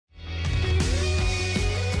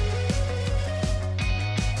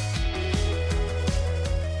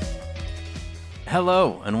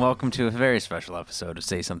Hello, and welcome to a very special episode of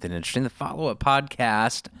Say Something Interesting, the follow-up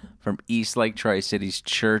podcast from East Lake Tri-Cities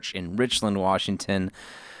Church in Richland, Washington.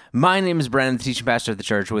 My name is Brandon, the teaching pastor at the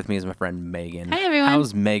church. With me is my friend Megan. Hi, everyone.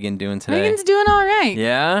 How's Megan doing today? Megan's doing all right.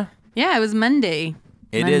 Yeah? Yeah, it was Monday.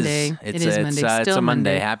 It Monday. is. Monday. It's Still a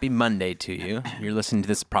Monday. Happy Monday to you. You're listening to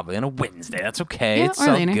this probably on a Wednesday. That's okay. Yeah, It's or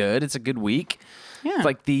so later. good. It's a good week. Yeah. It's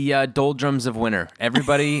like the doldrums of winter.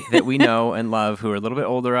 Everybody that we know and love who are a little bit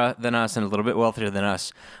older than us and a little bit wealthier than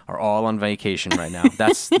us are all on vacation right now.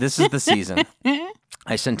 This is the season.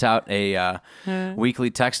 I sent out a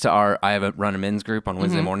weekly text to run a men's group on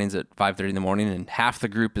Wednesday mornings at 5:30 in the morning, and half the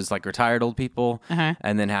group is like retired old people,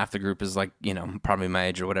 and then half the group is like, probably my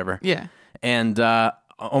age or whatever. Yeah. And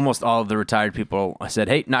almost all of the retired people said,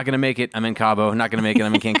 "Hey, not going to make it. I'm in Cabo. Not going to make it.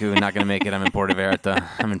 I'm in Cancun. Not going to make it. I'm in Puerto Vallarta.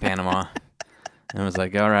 I'm in Panama." And I was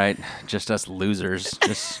like, all right, just us losers.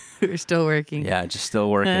 Just We're still working. Yeah, just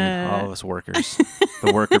still working. All of us workers.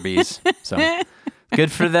 The worker bees. So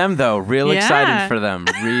good for them, though. Real excited for them.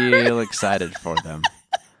 Real excited for them.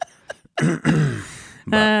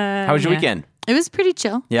 How was your weekend? It was pretty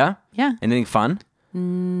chill. Yeah? Yeah. Anything fun?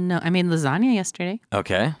 No, I made lasagna yesterday.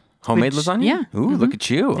 Okay. Homemade lasagna? Yeah. Ooh, look at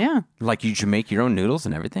you. Yeah. Like you should make your own noodles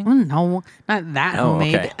and everything? Oh, no, not that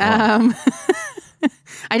homemade. Okay. Well.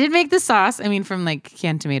 I did make the sauce. I mean, from like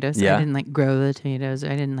canned tomatoes. Yeah. I didn't grow the tomatoes. I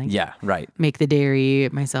didn't Yeah, right. make the dairy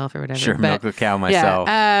myself or whatever. Sure, milk the cow myself.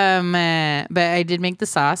 Yeah. But I did make the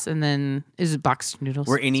sauce, and then it was boxed noodles.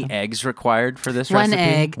 Were any eggs required for this One recipe?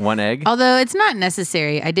 egg. One egg? Although it's not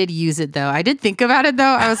necessary. I did use it though. I did think about it though.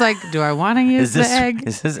 I was like, do I want to use the egg?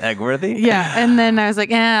 Is this egg worthy? Yeah. And then I was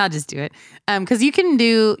like, I'll just do it. Because you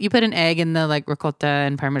put an egg in the like ricotta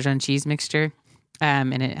and Parmesan cheese mixture.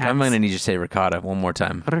 And it adds I'm going to need you to say ricotta one more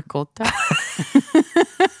time. ricotta.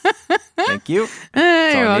 Thank you.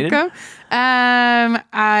 You're all needed. welcome.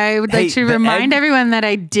 I would like to the remind egg- everyone that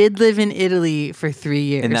I did live in Italy for 3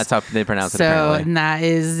 years. And that's how they pronounce it, so, apparently. and that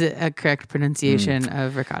is a correct pronunciation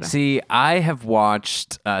of ricotta. See, I have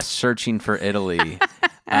watched Searching for Italy,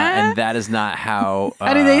 and that is not how...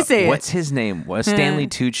 How do they say it? What's his name? Stanley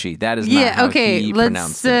Tucci. That is not how he let's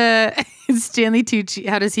pronounced it. Stanley Tucci.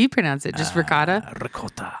 How does he pronounce it? Just ricotta?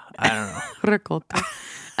 Ricotta. I don't know. Ricotta.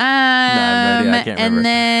 I have no idea. I can't remember.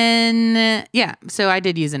 And then, so I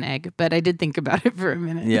did use an egg, but I did think about it for a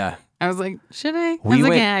minute. Yeah. I was like, should I?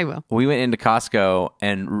 I will. We went into Costco,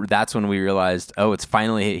 and that's when we realized, it's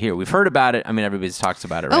finally here. We've heard about it. I mean, everybody's talks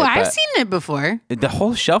about it, right? Oh, I've But seen it before. the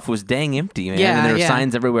whole shelf was dang empty, man. Yeah, and there were yeah.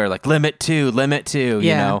 signs everywhere like limit two,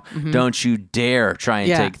 Yeah. Don't you dare try and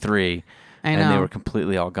Yeah. take 3. I And they know. were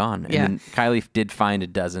completely all gone. And Yeah. then Kylie did find a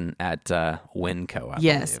dozen at Winco, I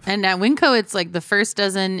Yes. believe. And at Winco, it's like the first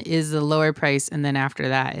dozen is the lower price. And then after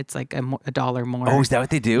that, it's like $1 more. Oh, is that what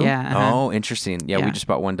they do? Yeah, uh-huh. Oh, interesting. Yeah, we Yeah. just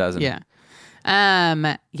bought 1 dozen. Yeah.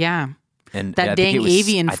 Yeah. And That I think dang it was,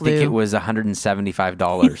 avian I flu. think it was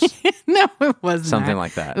 $175. No, it wasn't. Something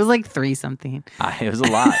like that. It was like 3 something. It was a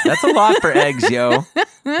lot. That's a lot for eggs, yo.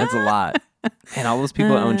 That's a lot. And all those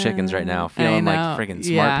people that own chickens right now feeling like know. freaking smart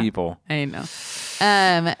Yeah. people. I know.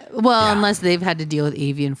 Unless they've had to deal with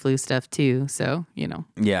avian flu stuff too. So,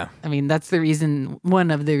 Yeah. I mean, that's the reason, one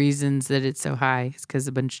of the reasons that it's so high is because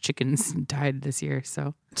a bunch of chickens died this year.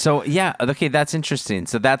 So yeah, okay, that's interesting.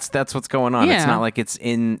 So that's what's going on. It's Yeah. not like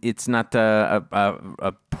it's not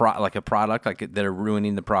a product like they're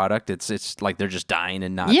ruining the product. It's like they're just dying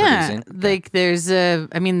and not producing. Like there's a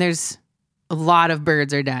lot of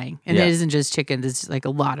birds are dying, and Yeah. it isn't just chickens. It's like a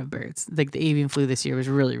lot of birds. Like the avian flu this year was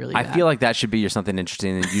really, really I bad. feel like that should be your something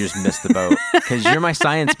interesting, and you just missed the boat because you're my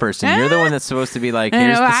science person. You're the one that's supposed to be like,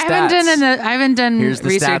 here's the stats. I haven't done Here's the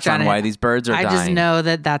research stats on it. why these birds are I dying. just know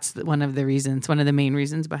that that's one of the reasons, one of the main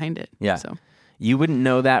reasons behind it. Yeah. So. You wouldn't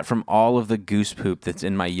know that from all of the goose poop that's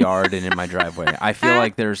in my yard and in my driveway. I feel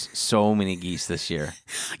like there's so many geese this year.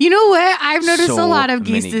 You know what? I've noticed So a lot of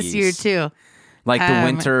geese many this year geese. too. Like the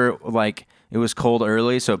winter, like it was cold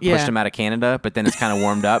early, so it pushed them out of Canada, but then it's kind of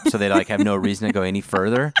warmed up, so they like have no reason to go any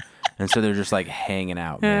further. And so they're just like hanging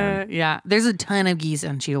out, man. Yeah, there's a ton of geese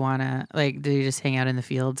on Chihuahua. Like they just hang out in the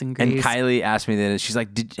fields and graze. And Kylie asked me that. She's like,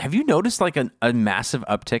 have you noticed like a massive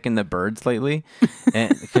uptick in the birds lately?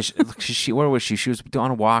 And because she, where was she? She was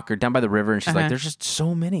on a walk or down by the river, and she's like, there's just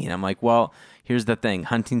so many. And I'm like, well, here's the thing.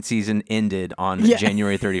 Hunting season ended on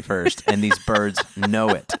January 31st, and these birds know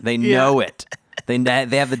it. They know it. They have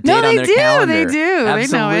the date on their calendar. They do. Absolutely.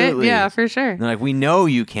 They know it. Yeah, for sure. They're like, we know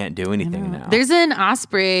you can't do anything now. There's an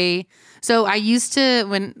osprey. So I used to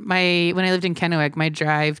when I lived in Kennewick, my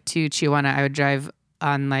drive to Chihuahua, I would drive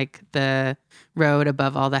on like the road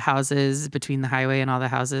above all the houses, between the highway and all the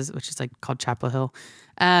houses, which is like called Chapel Hill.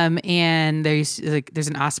 And there's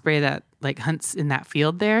an osprey that like hunts in that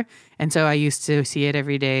field there. And so I used to see it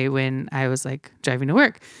every day when I was like driving to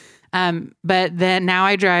work. But then now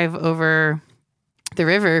I drive over the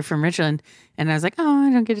river from Richland, and I was like, oh, I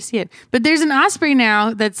don't get to see it. But there's an osprey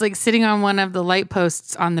now that's like sitting on one of the light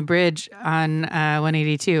posts on the bridge on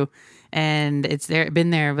 182. And it's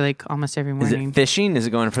been there like almost every morning. Is it fishing? Is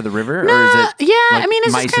it going for the river? No, or is it I mean,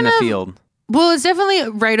 it's mice just kind in a of, field? Well, it's definitely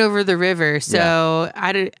right over the river. So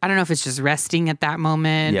I don't know if it's just resting at that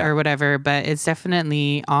moment or whatever, but it's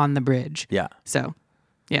definitely on the bridge. Yeah. So,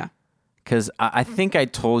 yeah. Because I think I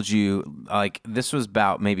told you, like, this was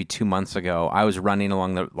about maybe 2 months ago. I was running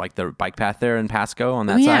along the bike path there in Pasco on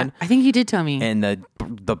that side. I think you did tell me. And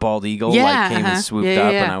the bald eagle came and swooped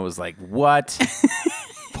up, and I was like, what?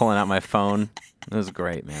 Pulling out my phone. It was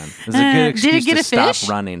great, man. It was a good excuse to stop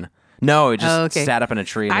running. No, it just sat up in a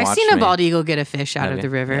tree and watched me. I've seen a bald eagle get a fish out of the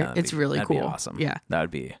river. Yeah, it's really cool. That'd be awesome. Yeah. That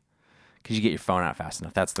would be... Because you get your phone out fast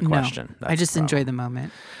enough. That's the question. I just enjoy the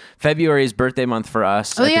moment. February is birthday month for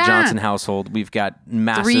us at the Johnson household. We've got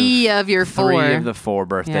massive... 3 of the 4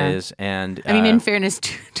 birthdays. Yeah. And I mean, in fairness,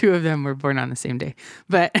 2 of them were born on the same day.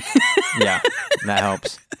 But... yeah, that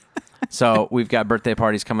helps. So we've got birthday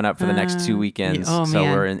parties coming up for the next 2 weekends. So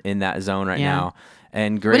we're in that zone right now.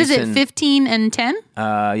 And Grayson... What is it, 15 and 10?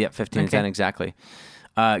 Yeah, 15 and 10, exactly.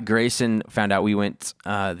 Grayson found out we went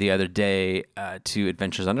the other day to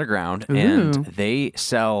Adventures Underground, and they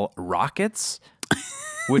sell rockets,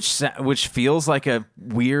 which feels like a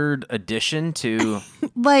weird addition to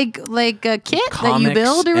like a kit that you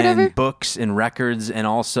build or whatever, and books and records, and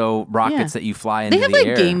also rockets that you fly into the air. They have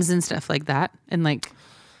like games and stuff like that, and like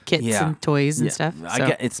kits and toys and stuff. So. I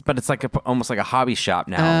get it's like almost like a hobby shop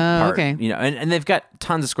now. Okay, you know, and they've got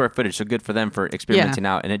tons of square footage, so good for them for experimenting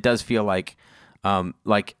out. And it does feel like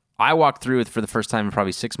I walked through it for the first time in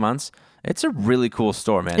probably 6 months. It's a really cool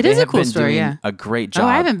store, man. It is a cool store, yeah. A great job. Oh,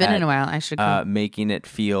 I haven't been in a while. I should go. Making it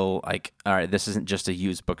feel like, all right, this isn't just a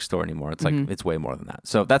used bookstore anymore. It's like it's way more than that.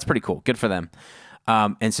 So that's pretty cool. Good for them.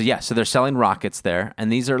 And so so they're selling rockets there,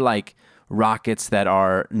 and these are like rockets that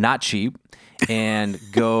are not cheap and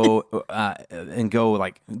go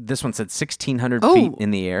like this one said 1,600 feet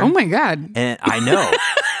in the air. Oh my god! And I know.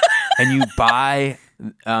 And you buy.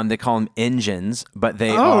 They call them engines, but they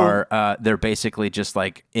are they're basically just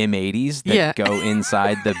like M80s that go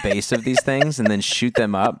inside the base of these things and then shoot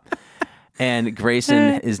them up. And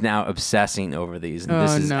Grayson is now obsessing over these, and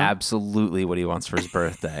this is absolutely what he wants for his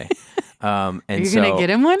birthday. And are you gonna get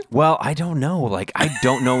him one? Well, I don't know. Like, I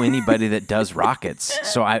don't know anybody that does rockets,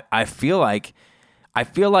 so I feel like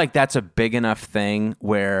that's a big enough thing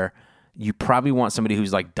where you probably want somebody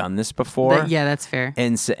who's like done this before. Yeah, that's fair.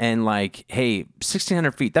 And like, hey,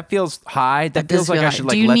 1,600 feet. That feels high. That feels like I should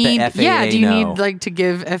like let the FAA know. Yeah, do you need like to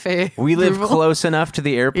give FAA We live close enough to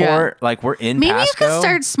the airport. Yeah. Like we're in Maybe Pasco. You could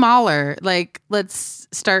start smaller. Like let's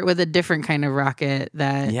start with a different kind of rocket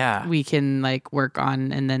that we can like work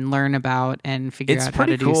on and then learn about and figure out how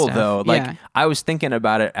to do stuff. It's pretty cool though. Like I was thinking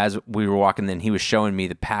about it as we were walking, then he was showing me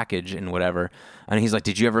the package and whatever. And he's like,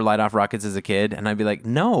 did you ever light off rockets as a kid? And I'd be like,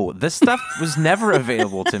 no, this stuff was never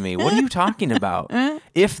available to me. What are you talking about?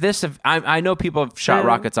 I know people have shot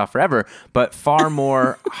rockets off forever, but far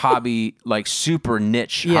more hobby, like super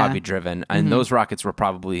niche hobby driven. And those rockets were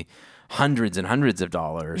probably hundreds and hundreds of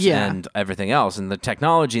dollars and everything else. And the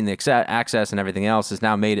technology and the access and everything else has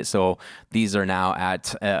now made it so these are now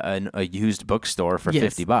at a used bookstore for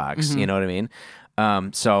 $50. You know what I mean?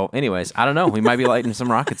 So anyways, I don't know. We might be lighting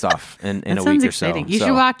some rockets off in a week or so. You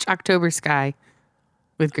should watch October Sky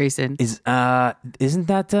with Grayson. Isn't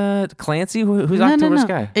that Clancy? Who's October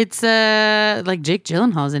Sky? It's like Jake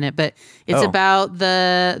Gyllenhaal's in it, but it's about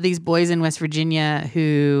these boys in West Virginia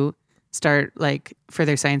who start like for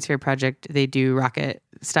their science fair project, they do rocket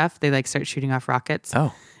stuff. They like start shooting off rockets.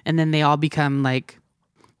 Oh. And then they all become like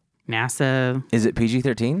NASA. Is it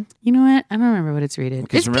PG-13? You know what? I don't remember what it's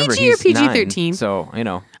rated. It's PG or PG-13. 9, so, you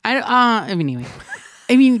know. Anyway.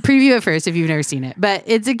 Preview it first if you've never seen it. But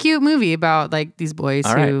it's a cute movie about like these boys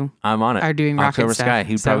who I'm on it. Are doing rocket October stuff. Sky.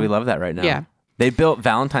 He'd probably love that right now. Yeah. They built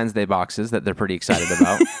Valentine's Day boxes that they're pretty excited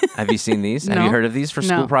about. Have you seen these? No. Have you heard of these for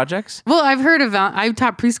school projects? Well, I've heard of I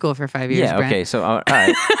taught preschool for 5 years. Yeah, Brent. okay. So, all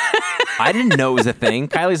right. I didn't know it was a thing.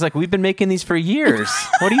 Kylie's like, we've been making these for years.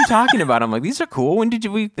 What are you talking about? I'm like, these are cool. When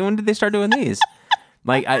did they start doing these?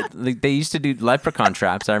 Like they used to do leprechaun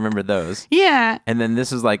traps. I remember those. Yeah. And then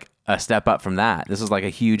this is like a step up from that. This is like a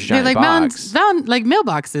huge They're giant like box. like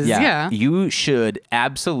mailboxes. Yeah. You should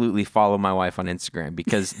absolutely follow my wife on Instagram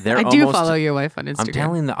because they're I do follow your wife on Instagram. I'm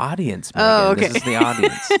telling the audience. Megan, Oh, okay. This is the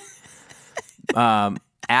audience.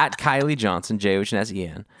 At Kylie Johnson,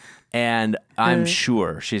 John. And I'm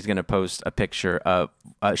sure she's going to post a picture of.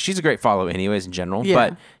 She's a great follow, anyways, in general. Yeah.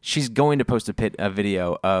 But she's going to post a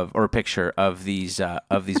video of or a picture of these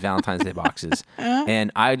Valentine's Day boxes.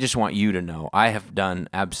 And I just want you to know, I have done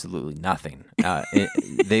absolutely nothing.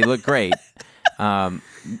 They look great.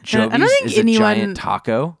 Jovi's is a giant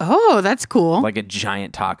taco. Oh, that's cool. Like a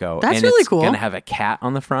giant taco. That's and really it's cool. going to have a cat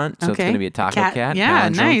on the front, so it's going to be a taco cat. Yeah,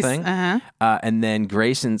 palindrome nice. Thing. And then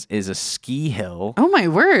Grayson's is a ski hill. Oh my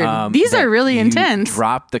word. These that are really you intense.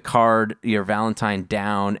 Drop the card, your Valentine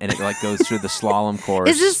down, and it like goes through the slalom course.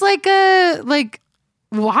 Is this like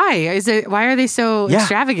why? Why are they so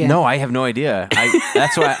extravagant? No, I have no idea.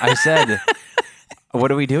 That's why I said, what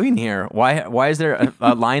are we doing here? Why is there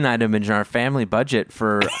a line item in our family budget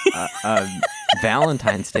for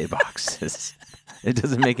Valentine's Day boxes? It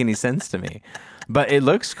doesn't make any sense to me. But it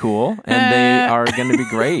looks cool, and they are going to be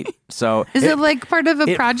great. So is it like part of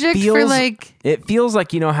a project for like? It feels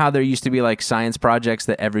like, you know how there used to be like science projects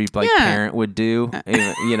that every parent would do.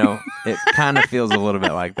 You know, it kind of feels a little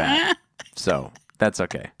bit like that. So that's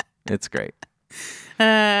okay. It's great.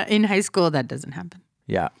 In high school, that doesn't happen.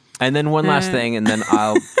 Yeah. And then one last thing, and then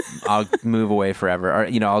I'll move away forever, or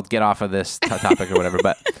I'll get off of this topic or whatever.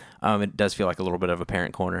 But it does feel like a little bit of a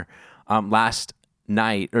parent corner. Last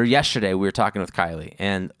night or yesterday, we were talking with Kylie,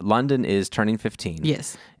 and London is turning 15.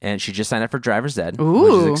 Yes, and she just signed up for driver's ed, Ooh,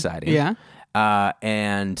 which is exciting. Yeah.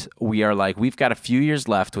 And we are like, we've got a few years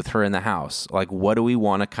left with her in the house. Like, what do we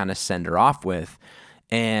want to kind of send her off with?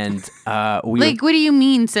 And what do you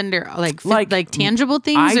mean send her like tangible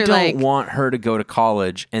things? I or don't want her to go to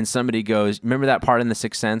college and somebody goes, remember that part in The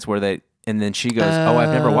Sixth Sense where and then she goes, oh,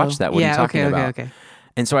 I've never watched that. What are you talking about? Okay.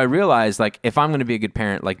 And so I realized, like, if I'm going to be a good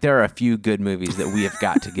parent, like, there are a few good movies that we have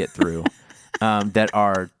got to get through that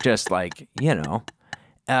are just like,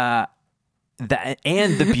 that,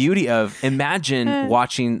 and the beauty of imagine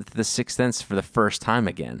watching The Sixth Sense for the first time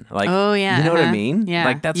again. Like, oh yeah, you know what I mean? Yeah,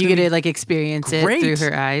 like that's you get to like experience great. it through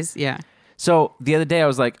her eyes. Yeah. So the other day I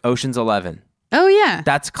was like, Ocean's 11. Oh yeah,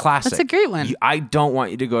 That's classic. That's a great one. I don't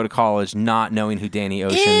want you to go to college not knowing who Danny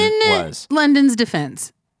Ocean was. London's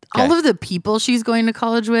defense, Okay. all of the people she's going to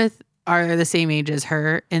college with are the same age as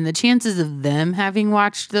her, and the chances of them having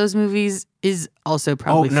watched those movies is also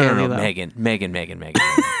probably fairly low. Megan.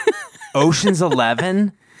 Ocean's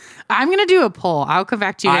 11? I'm going to do a poll. I'll come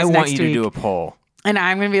back to you guys I next want you week. to do a poll. And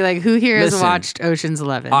I'm going to be like, who here has Listen, watched Ocean's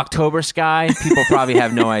 11? October Sky, people probably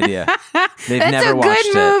have no idea. They've That's never a good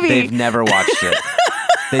watched movie. it. They've never watched it.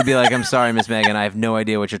 They'd be like, I'm sorry, Miss Megan, I have no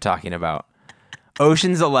idea what you're talking about.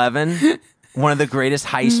 Ocean's 11, one of the greatest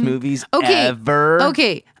heist movies ever.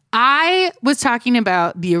 Okay. I was talking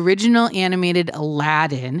about the original animated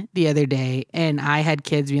Aladdin the other day, and I had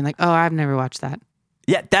kids being like, oh, I've never watched that.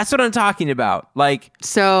 Yeah, that's what I'm talking about. Like,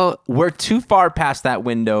 so we're too far past that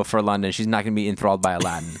window for London. She's not going to be enthralled by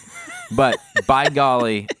Aladdin. But by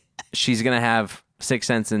golly, she's going to have Sixth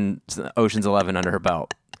Sense and Ocean's 11 under her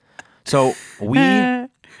belt. So we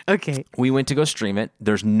went to go stream it.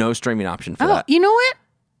 There's no streaming option for that. You know what?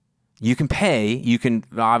 You can pay. You can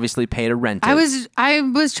obviously pay to rent it. I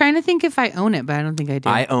was trying to think if I own it, but I don't think I do.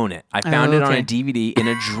 I own it. I found it on a DVD in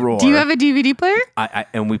a drawer. Do you have a DVD player?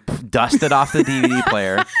 And we dusted off the DVD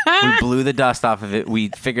player. We blew the dust off of it. We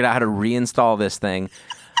figured out how to reinstall this thing.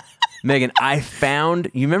 Megan, I found,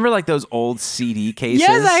 you remember like those old CD cases?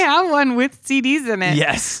 Yes, I have one with CDs in it.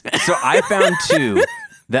 Yes. So I found two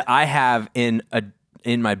that I have in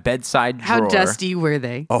my bedside drawer. How dusty were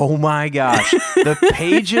they? Oh my gosh. The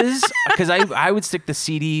pages, because I would stick the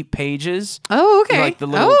CD pages. Oh, okay. Like the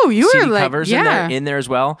little you CD were like, covers in there as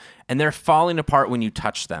well. And they're falling apart when you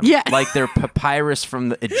touch them. Yeah. Like they're papyrus from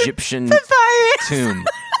the Egyptian tomb.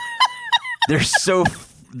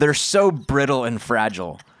 They're so brittle and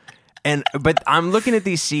fragile. But I'm looking at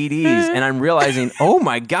these CDs and I'm realizing, oh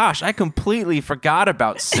my gosh, I completely forgot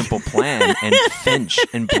about Simple Plan and Finch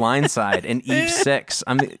and Blindside and Eve 6.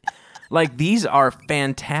 Like, these are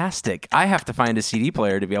fantastic. I have to find a CD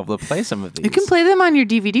player to be able to play some of these. You can play them on your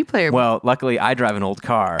DVD player. Well, luckily I drive an old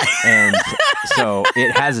car, and so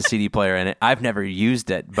it has a CD player in it. I've never used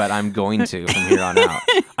it, but I'm going to from here on out.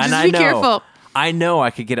 And Just be careful. I know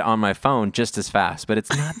I could get it on my phone just as fast, but it's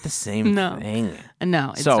not the same thing.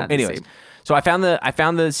 No, it's so not anyways, the same. so I found the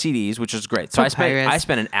CDs, which was great. So I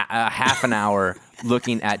spent a half an hour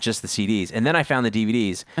looking at just the CDs, and then I found the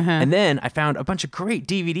DVDs, and then I found a bunch of great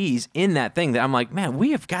DVDs in that thing that I'm like, man,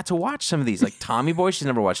 we have got to watch some of these. Like Tommy Boy, she's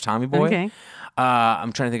never watched Tommy Boy. Okay.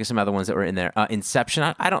 I'm trying to think of some other ones that were in there.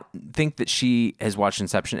 Inception. I don't think that she has watched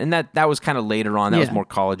Inception, and that was kind of later on. That was more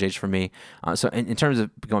college age for me. So in terms of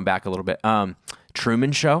going back a little bit,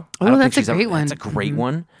 Truman Show. Oh, that's a great one. That's a great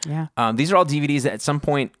one. Yeah. These are all DVDs that at some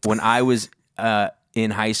point when I was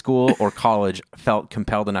in high school or college felt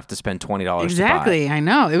compelled enough to spend $20 Exactly. to buy. I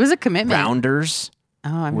know. It was a commitment. Rounders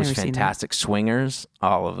I've was never seen that. fantastic. Swingers,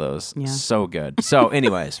 all of those. Yeah. So good. So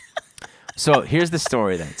anyways, so here's the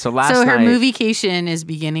story then. So last So her night, moviecation is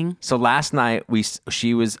beginning. So last night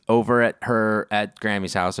she was over at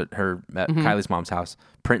Grammy's house at Kylie's mom's house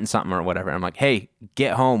printing something or whatever. And I'm like, hey,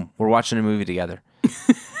 get home. We're watching a movie together.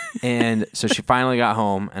 And so she finally got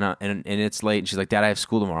home and it's late. And she's like, Dad, I have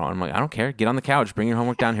school tomorrow. And I'm like, I don't care. Get on the couch. Bring your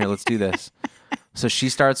homework down here. Let's do this. So she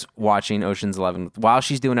starts watching Ocean's 11 while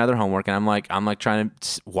she's doing other homework. And I'm like trying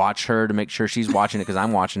to watch her to make sure she's watching it because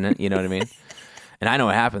I'm watching it. You know what I mean? And I know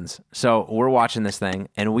what happens. So we're watching this thing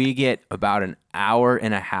and we get about an hour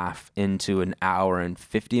and a half into an hour and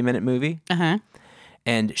 50-minute movie. Uh-huh.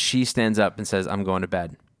 And she stands up and says, I'm going to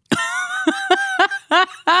bed.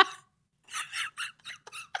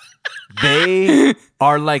 They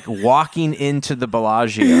are like walking into the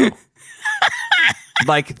Bellagio.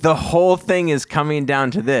 Like the whole thing is coming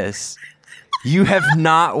down to this. You have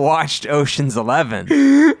not watched Ocean's 11.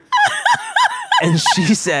 And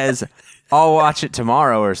she says, I'll watch it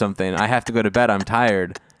tomorrow or something. I have to go to bed. I'm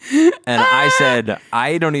tired. And I said,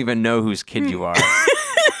 I don't even know whose kid you are.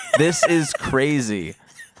 This is crazy.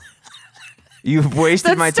 You've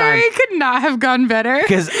wasted my time. That story could not have gone better.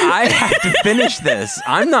 Because I have to finish this.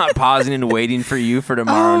 I'm not pausing and waiting for you for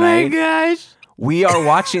tomorrow night. Oh my gosh. We are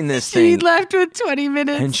watching this She thing. left with 20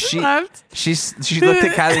 minutes And she left. she looked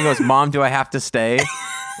at Kylie and goes, Mom, do I have to stay?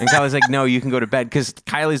 And Kylie's like, no, you can go to bed. Because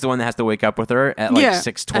Kylie's the one that has to wake up with her at like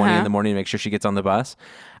 6:20 in the morning to make sure she gets on the bus.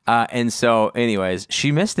 And so anyways,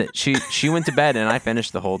 she missed it. She went to bed and I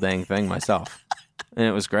finished the whole dang thing myself. And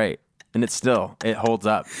it was great. And it holds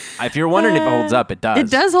up. If you're wondering if it holds up, it does. It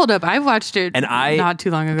does hold up. I watched it not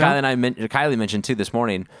too long ago. Kylie mentioned too this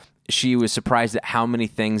morning, she was surprised at how many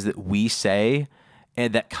things that we say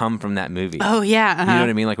and that come from that movie. Oh, yeah. Uh-huh. You know what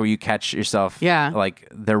I mean? Like where you catch yourself, like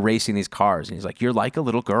they're racing these cars and he's like, you're like a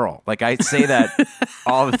little girl. Like I say that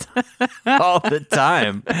all the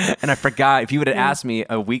time. And I forgot, if you would have asked me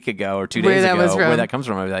a week ago or 2 days ago where that comes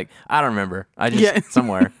from, I'd be like, I don't remember. I just,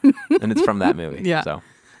 somewhere. And it's from that movie. Yeah. So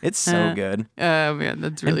it's so good. Oh, man,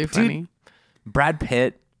 that's really funny. Brad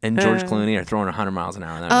Pitt and George Clooney are throwing 100 miles an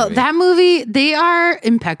hour in that movie. Oh, that movie, they are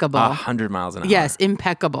impeccable. 100 miles an hour. Yes,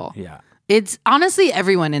 impeccable. Yeah. It's honestly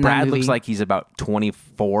everyone in that movie. Brad looks like he's about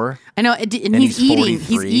 24. I know, and he's eating.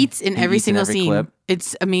 43. He eats in every eats in single every scene. clip.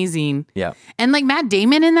 It's amazing. Yeah. And like Matt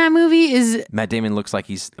Damon in that movie is... Matt Damon looks like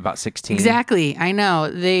he's about 16. Exactly. I know.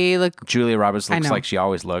 They look... Julia Roberts looks like she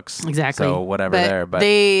always looks. Exactly. So whatever there. But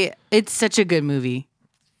it's such a good movie.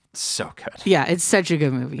 So good. Yeah, it's such a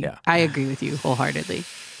good movie. Yeah. I agree with you wholeheartedly.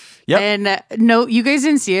 Yep. And no, you guys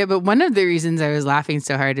didn't see it, but one of the reasons I was laughing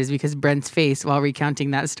so hard is because Brent's face while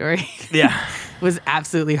recounting that story was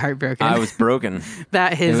absolutely heartbroken. I was broken.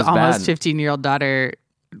 That his almost 15-year-old daughter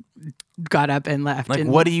got up and left. Like,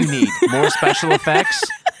 what do you need? More special effects?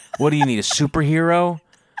 What do you need? A superhero?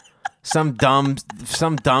 Some dumb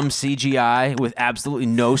CGI with absolutely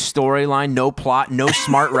no storyline, no plot, no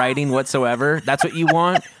smart writing whatsoever. That's what you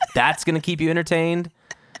want? That's going to keep you entertained?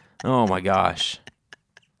 Oh my gosh.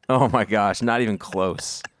 Oh my gosh, not even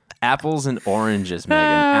close. Apples and oranges, Megan.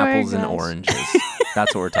 Apples and oranges.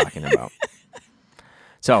 That's what we're talking about.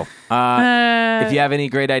 So, if you have any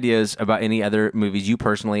great ideas about any other movies, you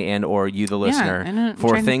personally and or you, the listener,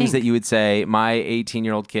 for things that you would say, my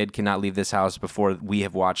 18-year-old kid cannot leave this house before we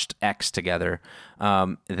have watched X together,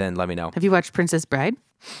 then let me know. Have you watched Princess Bride?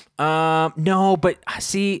 No, but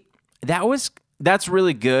see, that's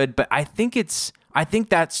really good, but I think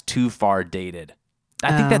that's too far dated.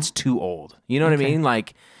 I think that's too old. You know what I mean?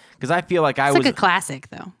 Like, because I feel like it's like a classic,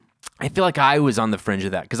 though. I feel like I was on the fringe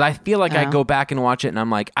of that because I feel like I go back and watch it and I'm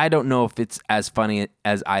like, I don't know if it's as funny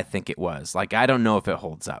as I think it was. Like, I don't know if it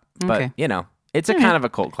holds up. But, it's a kind of a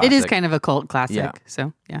cult classic. It is kind of a cult classic. Yeah.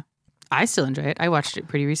 So, yeah. I still enjoy it. I watched it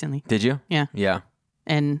pretty recently. Did you? Yeah. Yeah.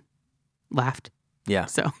 And laughed. Yeah.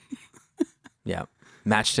 So. Yeah.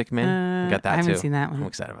 Matchstick Man? I got that too. I haven't seen that one. I'm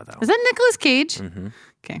excited about that one. Is that Nicolas Cage? Mm-hmm.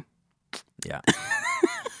 Okay. Yeah.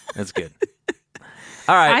 That's good.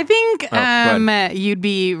 All right. I think you'd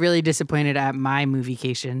be really disappointed at my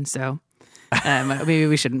moviecation, so maybe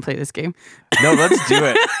we shouldn't play this game. No, let's do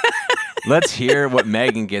it. Let's hear what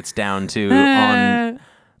Megan gets down to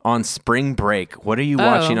on spring break. What are you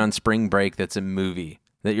watching on spring break that's a movie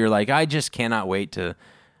that you're like, I just cannot wait to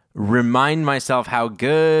remind myself how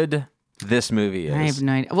good this movie is? I have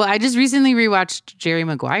no idea. Well, I just recently rewatched Jerry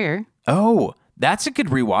Maguire. Oh, that's a good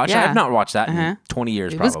rewatch. Yeah. I have not watched that in 20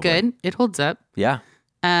 years. It probably. was good. It holds up. Yeah.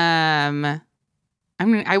 I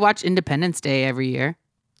watch Independence Day every year.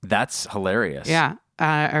 That's hilarious. Yeah.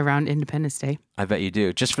 Around Independence Day. I bet you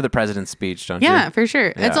do. Just for the president's speech, don't you? Yeah, for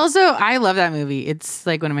sure. Yeah. It's also, I love that movie. It's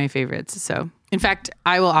like one of my favorites. So, in fact,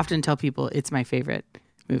 I will often tell people it's my favorite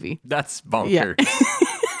movie. That's bonkers.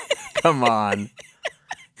 Come on.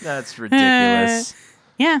 That's ridiculous.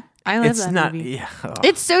 Yeah, I love It's that not. movie. Yeah. Oh,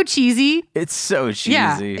 It's so cheesy. it's so cheesy.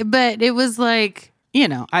 Yeah, but it was like,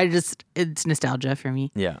 it's nostalgia for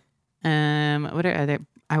me. Yeah. What are other?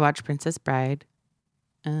 I watched Princess Bride.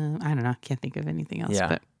 I don't know. Can't think of anything else. Yeah.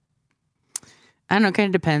 But I don't know. Kind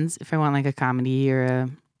of depends if I want like a comedy or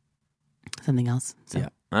something else. So. Yeah.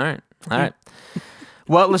 All right. All right.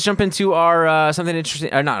 Well, let's jump into our something interesting.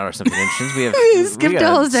 Not our something interesting. We have Skipped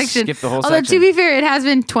the whole section. Skip the whole Although section. to be fair, it has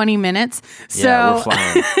been 20 minutes. So Yeah, we're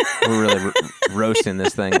flying. We're really roasting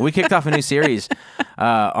this thing. We kicked off a new series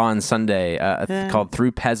on Sunday called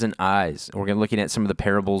Through Peasant Eyes. We're going to be looking at some of the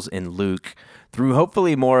parables in Luke through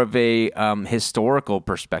hopefully more of a historical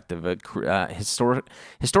perspective.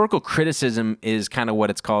 Historical criticism is kind of what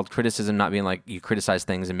it's called. Criticism not being like you criticize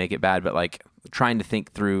things and make it bad, but like trying to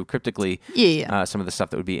think through cryptically some of the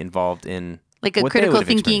stuff that would be involved in like a what they would critical have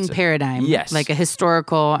thinking experienced. paradigm. Yes. Like I'm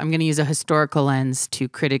going to use a historical lens to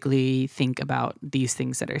critically think about these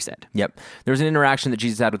things that are said. Yep. There was an interaction that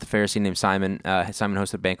Jesus had with a Pharisee named Simon. Simon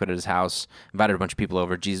hosted a banquet at his house, invited a bunch of people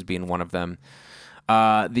over, Jesus being one of them.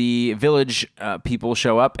 The village people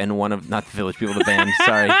show up, and not the village people, the band,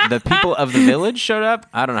 sorry. The people of the village showed up.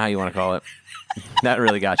 I don't know how you want to call it. That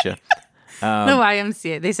really got you. The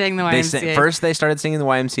YMCA. They sang the YMCA. First, they started singing the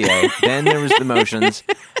YMCA. Then there was the motions.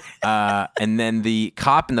 And then the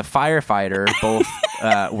cop and the firefighter both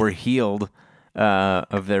were healed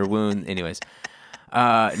of their wound. Anyways,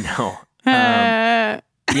 no. Yeah.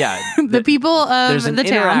 The people of there's an the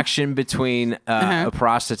town. interaction between a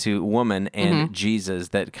prostitute woman and Jesus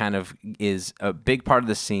that kind of is a big part of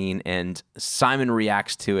the scene, and Simon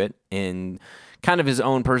reacts to it in kind of his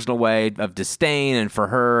own personal way of disdain, and for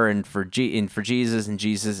her and for Jesus, and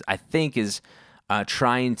Jesus I think is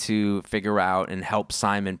trying to figure out and help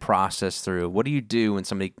Simon process through what do you do when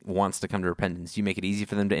somebody wants to come to repentance? Do you make it easy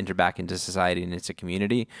for them to enter back into society and into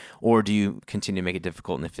community, or do you continue to make it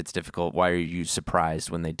difficult? And if it's difficult, why are you surprised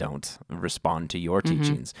when they don't respond to your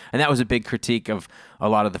teachings? And that was a big critique of a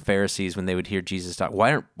lot of the Pharisees when they would hear Jesus talk.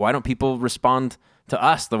 Why don't people respond to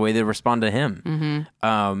us the way they respond to him?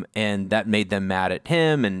 And that made them mad at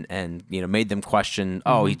him, and made them question,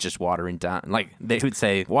 he's just watering down, like they would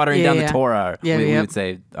say, watering down the Torah. We would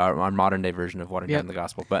say our modern day version of watering down the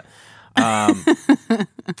gospel. But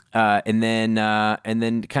and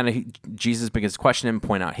then kind of Jesus begins to question him,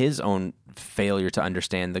 point out his own failure to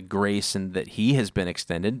understand the grace and that he has been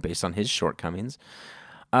extended based on his shortcomings.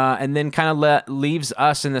 And then kind of leaves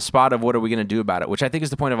us in the spot of what are we going to do about it, which I think is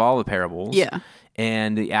the point of all the parables. Yeah.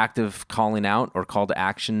 And the active calling out or call to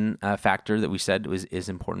action factor that we said is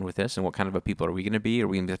important with this. And what kind of a people are we going to be? Are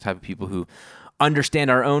we going to be the type of people who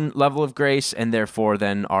understand our own level of grace and therefore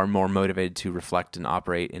then are more motivated to reflect and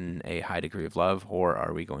operate in a high degree of love? Or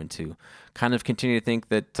are we going to kind of continue to think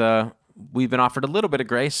that we've been offered a little bit of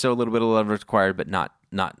grace, so a little bit of love is required, but not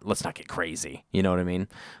let's not get crazy. You know what I mean?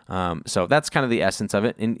 So that's kind of the essence of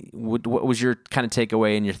it. And what was your kind of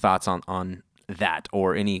takeaway and your thoughts on that,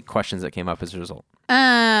 or any questions that came up as a result?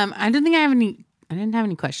 I didn't have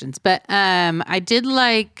any questions, but I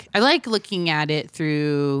like looking at it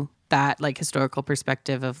through that like historical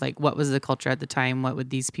perspective of like what was the culture at the time, what would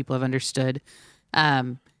these people have understood?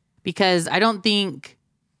 Because I don't think,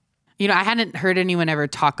 I hadn't heard anyone ever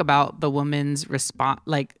talk about the woman's response,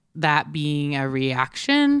 like that being a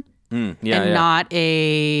reaction not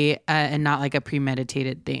like a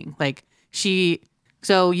premeditated thing. Like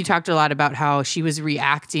so you talked a lot about how she was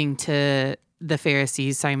reacting to the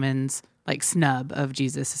Pharisees, Simon's like snub of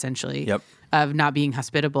Jesus, essentially, of not being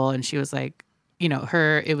hospitable. And she was like,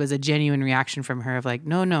 it was a genuine reaction from her of like,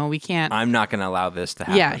 no, we can't. I'm not going to allow this to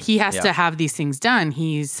happen. Yeah, he has to have these things done.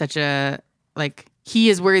 He's such he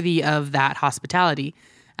is worthy of that hospitality.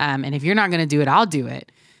 And if you're not going to do it, I'll do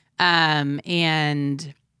it.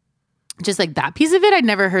 And just like that piece of it, I'd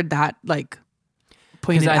never heard that like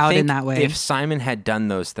pointed out in that way. If Simon had done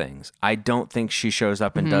those things, I don't think she shows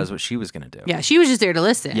up and does what she was going to do. Yeah, she was just there to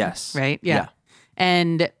listen. Yes. Right? Yeah.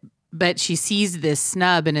 But she sees this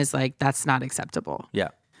snub and is like, that's not acceptable. Yeah.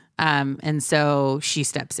 And so she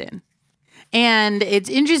steps in. And it's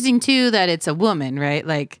interesting too that it's a woman, right?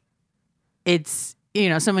 Like it's,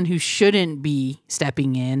 someone who shouldn't be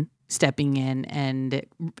stepping in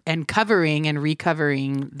and covering and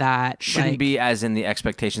recovering that. Shouldn't like, be as in the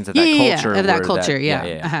expectations of Yeah, that yeah, culture. of that were culture, that-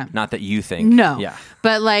 yeah. Uh-huh. Not that you think. No. Yeah.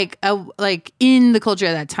 But like in the culture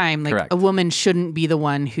at that time, like Correct. a woman shouldn't be the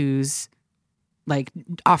one who's like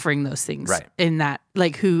offering those things. Right. In that,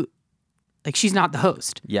 she's not the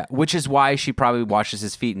host. Yeah. Which is why she probably washes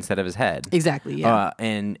his feet instead of his head. Exactly. Yeah.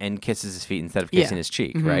 And kisses his feet instead of Yeah. kissing his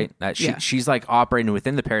cheek, Mhm. right? That Yeah. she's like operating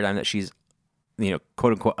within the paradigm that she's,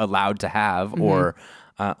 quote unquote, allowed to have or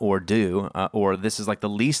do, or this is like the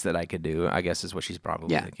least that I could do, I guess is what she's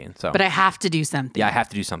probably thinking. So, but I have to do something. I have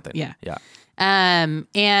to do something. Yeah. Yeah.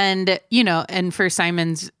 And for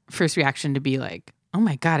Simon's first reaction to be like, oh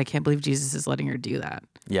my God, I can't believe Jesus is letting her do that.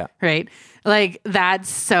 Yeah. Right? Like that's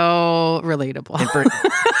so relatable.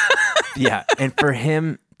 And for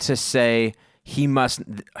him to say his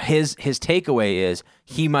takeaway is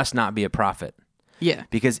he must not be a prophet. Yeah.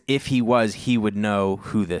 Because if he was, he would know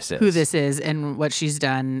who this is. And what she's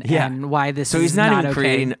done and why this is So he's not even okay.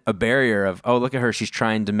 creating a barrier of, oh, look at her, she's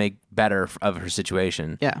trying to make better of her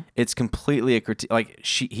situation. Yeah. It's completely a critique. Like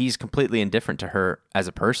he's completely indifferent to her as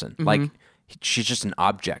a person. Mm-hmm. Like she's just an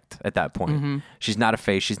object at that point. Mm-hmm. She's not a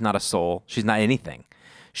face, she's not a soul, she's not anything.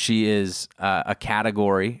 She is a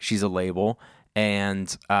category, she's a label,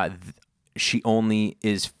 and she only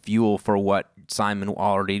is fuel for what Simon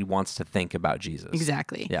already wants to think about Jesus.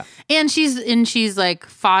 Exactly. Yeah. And she's like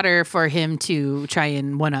fodder for him to try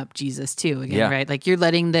and one up Jesus too again, right? Like you're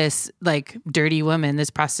letting this like dirty woman, this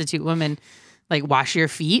prostitute woman, like wash your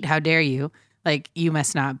feet. How dare you? Like you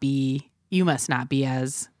must not be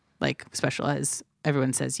as like special as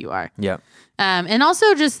everyone says you are. Yeah. And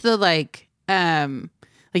also just the like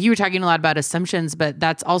you were talking a lot about assumptions, but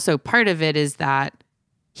that's also part of it is that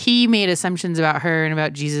he made assumptions about her and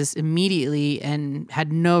about Jesus immediately and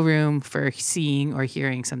had no room for seeing or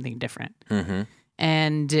hearing something different. Mm-hmm.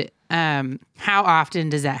 And how often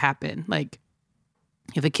does that happen? Like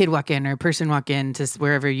if a kid walk in or a person walk in to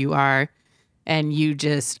wherever you are and you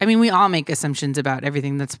we all make assumptions about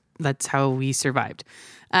everything. That's how we survived.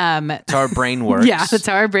 That's how our brain works. Yeah, that's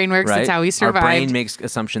how our brain works. Right? That's how we survived. Our brain makes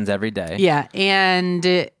assumptions every day. Yeah.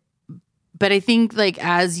 But I think like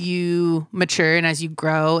as you mature and as you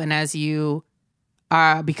grow and as you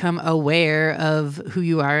become aware of who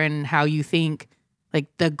you are and how you think, like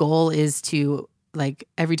the goal is to like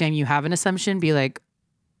every time you have an assumption, be like,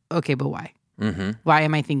 okay, but why? Mm-hmm. Why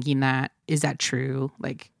am I thinking that? Is that true?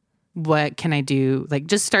 Like, what can I do? Like,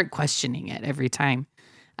 just start questioning it every time.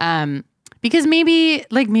 Because maybe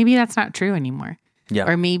that's not true anymore. Yeah.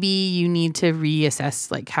 Or maybe you need to reassess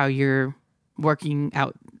like how you're working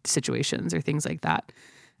out situations or things like that.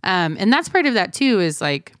 And that's part of that too, is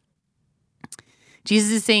like Jesus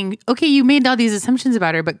is saying, okay, you made all these assumptions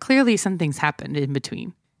about her, but clearly something's happened in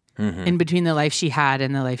between, in between the life she had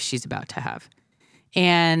and the life she's about to have.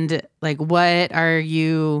 And like, why are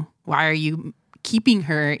you keeping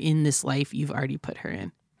her in this life you've already put her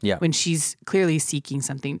in? Yeah. When she's clearly seeking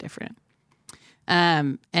something different.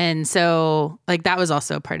 And so like that was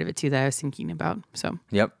also a part of it too that I was thinking about. So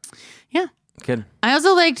Yep. yeah. Good. I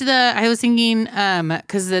also liked I was thinking,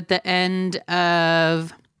 cause at the end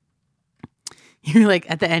of, you're like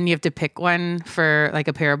at the end, you have to pick one for like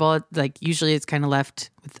a parable. Like usually it's kind of left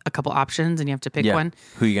with a couple options and you have to pick one.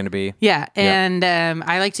 Who are you going to be? Yeah. And,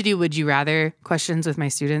 I like to do would you rather questions with my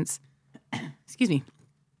students. Excuse me.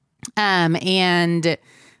 And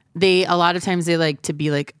a lot of times they like to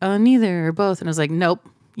be like, oh, neither or both. And I was like, nope,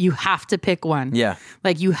 you have to pick one. Yeah.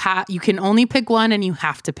 Like you can only pick one and you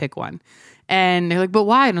have to pick one. And they're like, but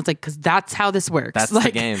why? And I was like, because that's how this works. That's like,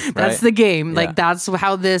 the game. Right? That's the game. Yeah. Like that's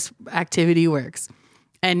how this activity works.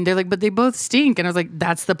 And they're like, but they both stink. And I was like,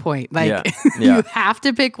 that's the point. Like you have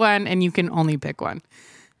to pick one and you can only pick one.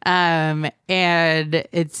 And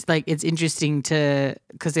it's like, it's interesting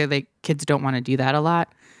because they're like, kids don't want to do that a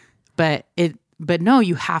lot, but no,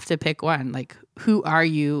 you have to pick one. Like, who are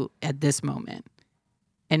you at this moment?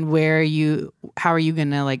 And how are you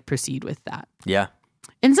going to like proceed with that? Yeah.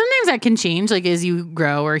 And sometimes that can change, like as you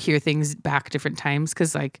grow or hear things back different times.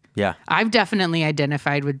 Cause like, I've definitely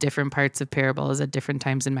identified with different parts of parables at different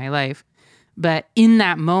times in my life, but in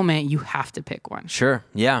that moment you have to pick one. Sure.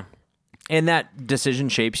 Yeah. And that decision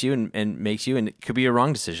shapes you and makes you, and it could be a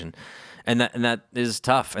wrong decision. And that is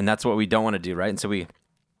tough. And that's what we don't want to do. Right. And so we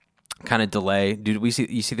kind of delay. Dude, you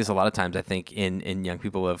see this a lot of times, I think, in young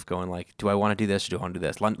people of going like, do I want to do this or do I want to do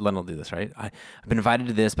this? Len will do this, right? I've been invited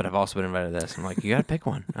to this, but I've also been invited to this. I'm like, you got to pick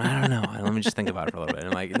one. I don't know. Let me just think about it for a little bit.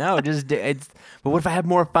 And I'm like, no, just do it. But what if I have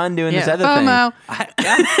more fun doing this other FOMO.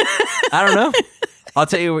 thing? I don't know. I'll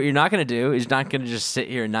tell you what you're not going to do is not going to just sit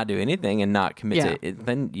here and not do anything and not commit to it.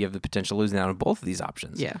 Then you have the potential of losing out on both of these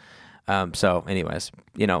options. Yeah. So anyways,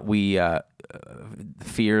 we,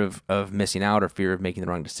 fear of missing out or fear of making the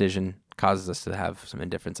wrong decision causes us to have some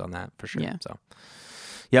indifference on that for sure. Yeah. So,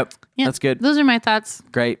 yep, that's good. Those are my thoughts.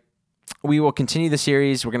 Great. We will continue the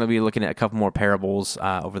series. We're going to be looking at a couple more parables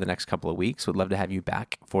over the next couple of weeks. We'd love to have you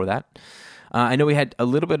back for that. I know we had a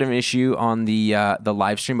little bit of an issue on the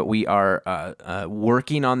live stream, but we are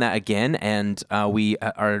working on that again, and we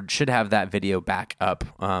should have that video back up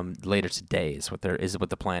later today. Is what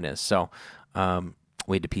the plan is. So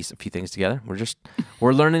we had to piece a few things together.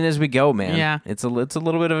 We're learning as we go, man. Yeah, it's a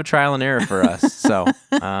little bit of a trial and error for us. So,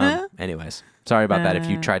 anyways, sorry about that. If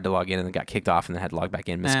you tried to log in and then got kicked off and then had to log back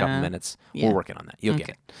in, missed a couple minutes, we're working on that. You'll get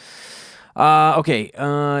it. Okay.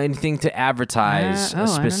 Anything to advertise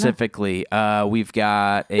specifically? We've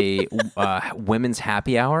got a women's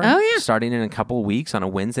happy hour starting in a couple of weeks on a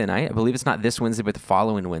Wednesday night. I believe it's not this Wednesday, but the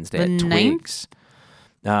following Wednesday at Twigs.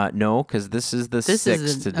 No, because this is the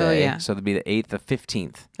 6th today. So it'll be the 8th, the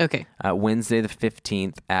 15th. Okay. Wednesday the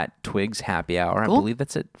 15th at Twigs happy hour. Cool. I believe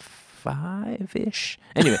that's at 5-ish.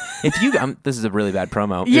 Anyway, if you this is a really bad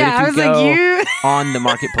promo. Yeah, I was like, on the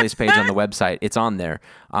marketplace page on the website, it's on there.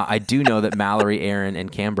 I do know that Mallory, Aaron,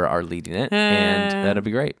 and Canberra are leading it, and that'll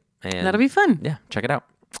be great. And that'll be fun. Yeah, check it out.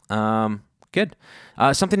 Good.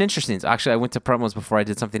 Something interesting. Actually, I went to promos before I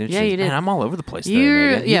did something interesting. Yeah, you did. Man, I'm all over the place today,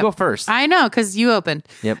 Megan. You go first. I know, because you opened.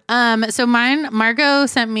 Yep. So Margot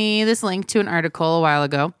sent me this link to an article a while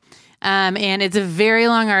ago. And it's a very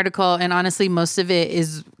long article, and honestly, most of it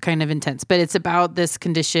is kind of intense, but it's about this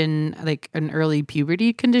condition, like an early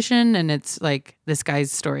puberty condition, and it's like this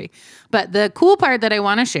guy's story. But the cool part that I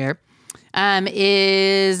want to share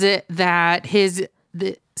is that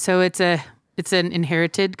so it's an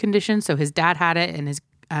inherited condition. So his dad had it, and his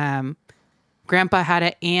grandpa had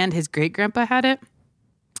it, and his great grandpa had it.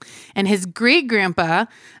 And his great grandpa,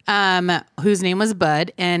 whose name was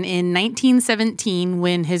Bud, and in 1917,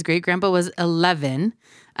 when his great grandpa was 11,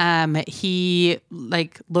 he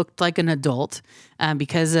looked like an adult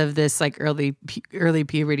because of this early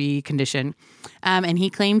puberty condition. And he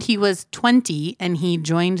claimed he was 20, and he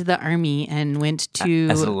joined the army and went to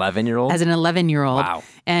as an 11-year-old. As an 11-year-old, wow,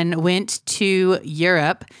 and went to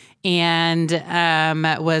Europe and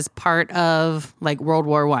was part of World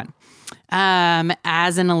War I.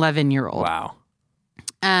 As an 11-year-old. Wow.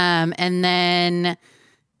 And then,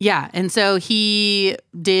 and so he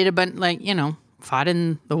did a bunch, fought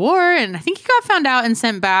in the war, and I think he got found out and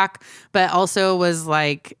sent back, but also was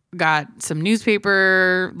got some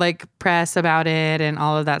newspaper press about it and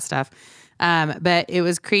all of that stuff. But it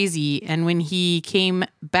was crazy. And when he came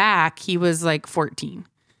back, he was 14.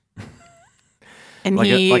 And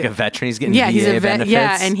like a veteran, he's getting VA benefits.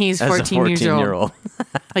 Yeah, and he's 14 years old.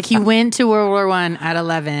 He went to World War I at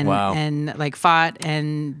 11 and fought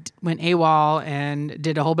and went AWOL and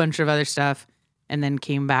did a whole bunch of other stuff and then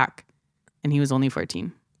came back, and he was only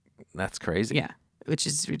 14. That's crazy. Yeah, which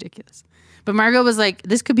is ridiculous. But Margot was like,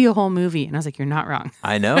 this could be a whole movie. And I was like, you're not wrong.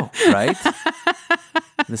 I know, right?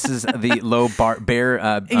 This is the low bar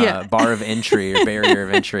of entry or barrier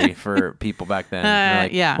of entry for people back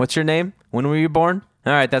then. What's your name? When were you born?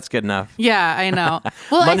 All right, that's good enough. Yeah, I know.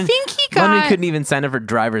 Well, I think he got... London couldn't even sign up for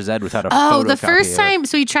driver's ed without a photocopy. Oh, the first time...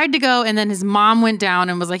 So he tried to go, and then his mom went down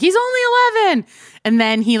and was like, he's only 11! And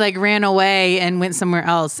then he, ran away and went somewhere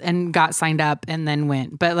else and got signed up and then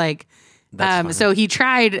went. But, so he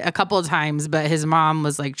tried a couple of times, but his mom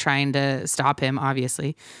was, trying to stop him,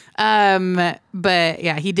 obviously. But,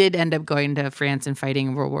 yeah, he did end up going to France and fighting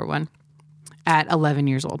in World War I at 11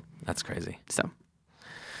 years old. That's crazy. So...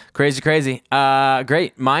 Crazy.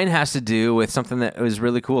 Great. Mine has to do with something that was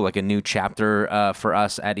really cool, like a new chapter for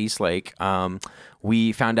us at Eastlake.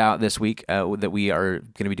 We found out this week that we are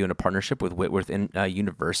going to be doing a partnership with Whitworth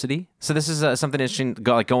University. So this is something interesting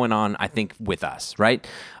going on, I think, with us, right?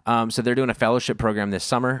 So they're doing a fellowship program this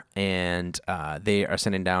summer, and they are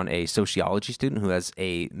sending down a sociology student who has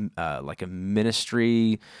a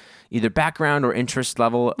ministry, either background or interest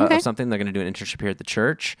level of something. They're going to do an internship here at the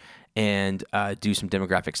church and do some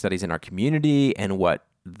demographic studies in our community and what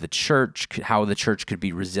the church, how the church could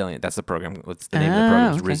be resilient. That's the program. What's the name of the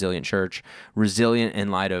program? It's Resilient Church. Resilient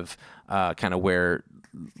in light of kind of where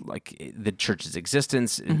the church's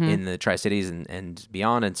existence in the Tri-Cities and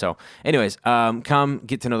beyond. And so anyways, come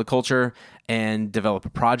get to know the culture and develop a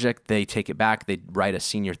project. They take it back. They write a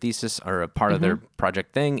senior thesis, or a part of their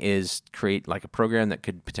project thing is create like a program that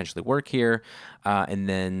could potentially work here, and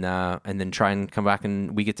then try and come back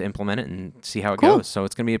and we get to implement it and see how it goes. So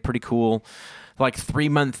it's going to be a pretty cool, like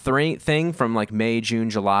 3-month thing from like May, June,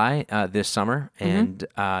 July this summer. And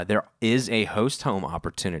there is a host home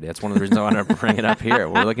opportunity. That's one of the reasons I want to bring it up here.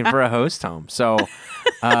 We're looking for a host home. So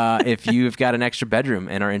if you've got an extra bedroom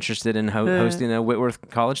and are interested in hosting a Whitworth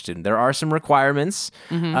College student, there are some requirements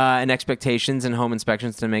and expectations and home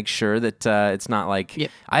inspections to make sure that it's not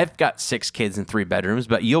like I've got 6 kids in 3 bedrooms,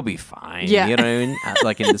 but you'll be fine. Yeah. You know what I mean?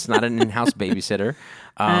 Like it's not an in-house babysitter.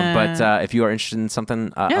 But if you are interested in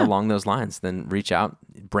something along those lines, then reach out,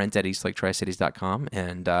 Brent at eastlaketricities.com,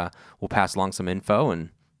 and we'll pass along some info and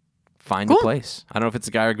find a place. I don't know if it's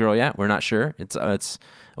a guy or girl yet. We're not sure. It's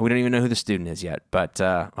we don't even know who the student is yet, but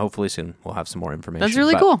hopefully soon we'll have some more information. That's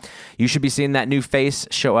really cool. You should be seeing that new face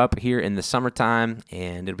show up here in the summertime,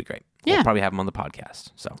 and it'll be great. Yeah. We'll probably have him on the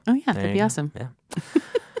podcast. So that'd be awesome. Yeah.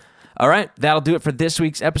 All right, that'll do it for this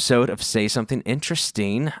week's episode of Say Something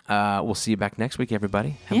Interesting. We'll see you back next week,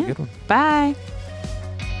 everybody. Have a good one. Bye.